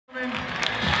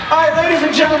Alright, ladies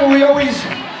and gentlemen, we always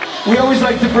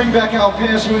like to bring back our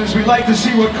past winners. We like to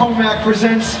see what Commack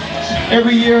presents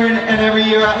every year and every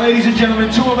year. Ladies and gentlemen,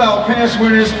 two of our past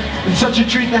winners. It's such a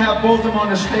treat to have both of them on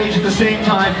the stage at the same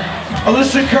time.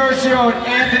 Alyssa Curcio and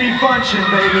Antony Funcheon,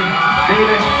 baby.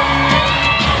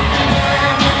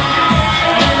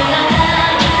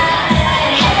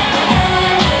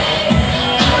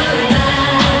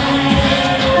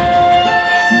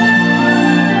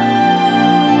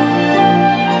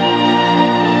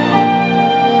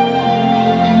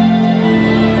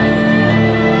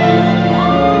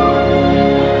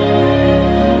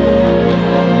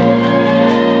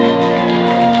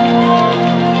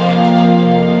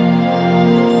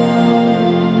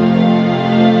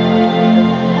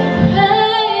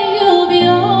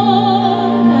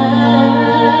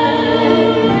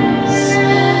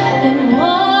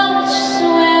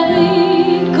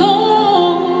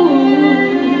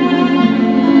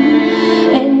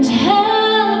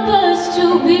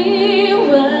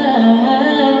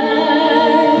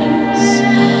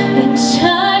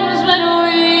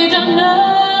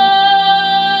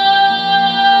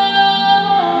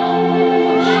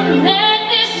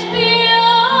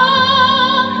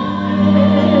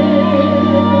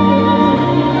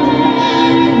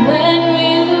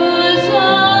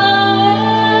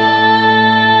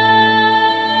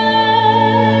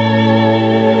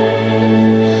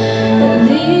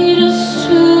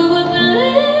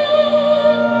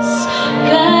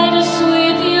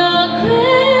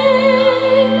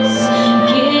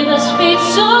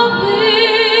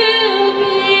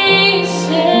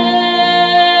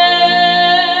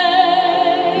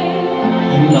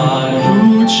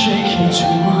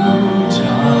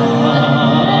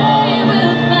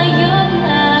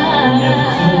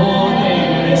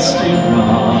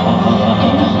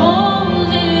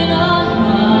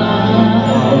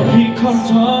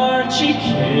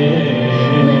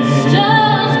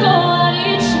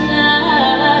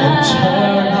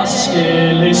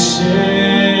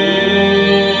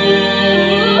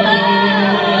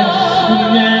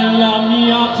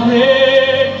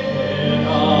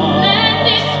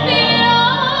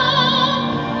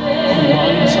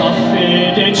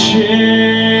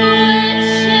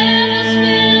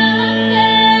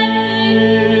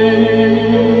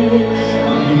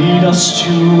 Lead us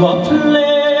to a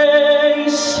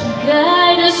place,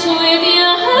 guide us with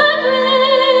your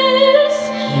grace,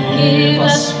 give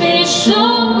us faith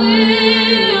so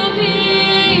we'll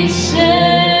be saved.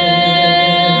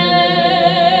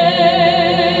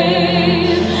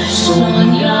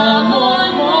 Sogniamo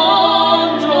il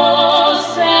mondo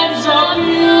senza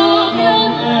più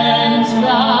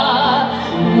violenza,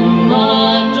 un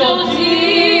mondo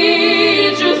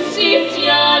di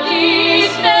giustizia, di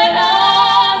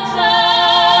speranza.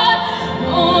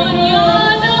 Ognuno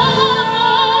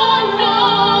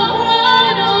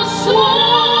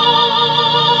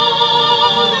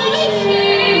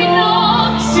vicino,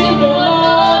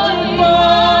 simbolo di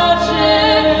pace,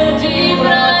 di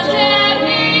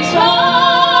fraternità.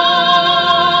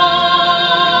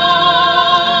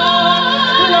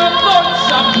 La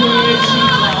forza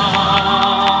poetica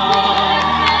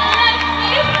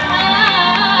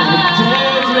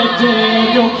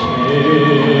desiderio che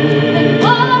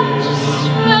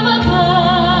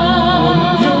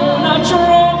ognuna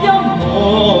trovi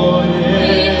amore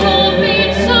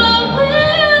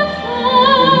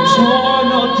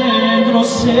intorno dentro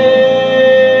sé.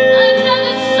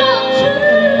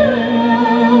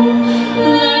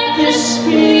 Let this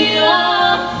be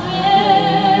our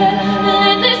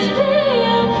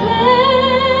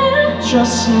prayer,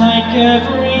 just like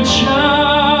every child.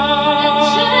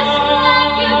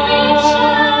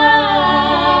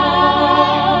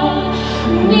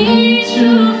 Need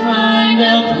to find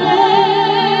a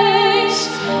place,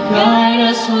 guide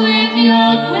us with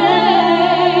your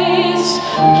grace,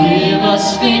 give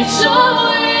us faith so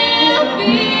we'll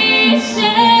be saved.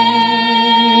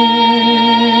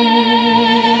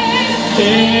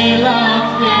 E la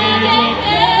fede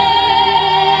che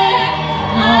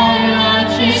hai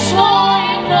lanciato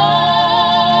in noi,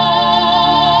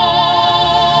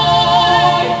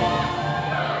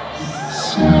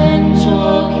 sento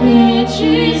che ci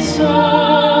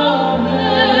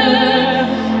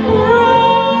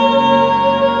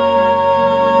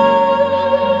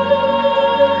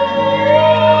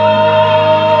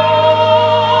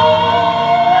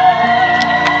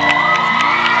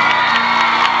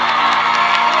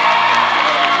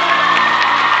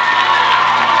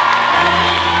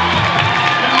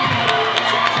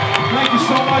Thank you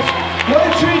so much. What a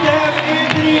treat to have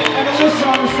Antony and Alyssa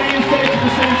on the same stage at the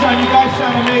same time. You guys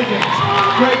sound amazing.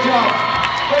 Great job.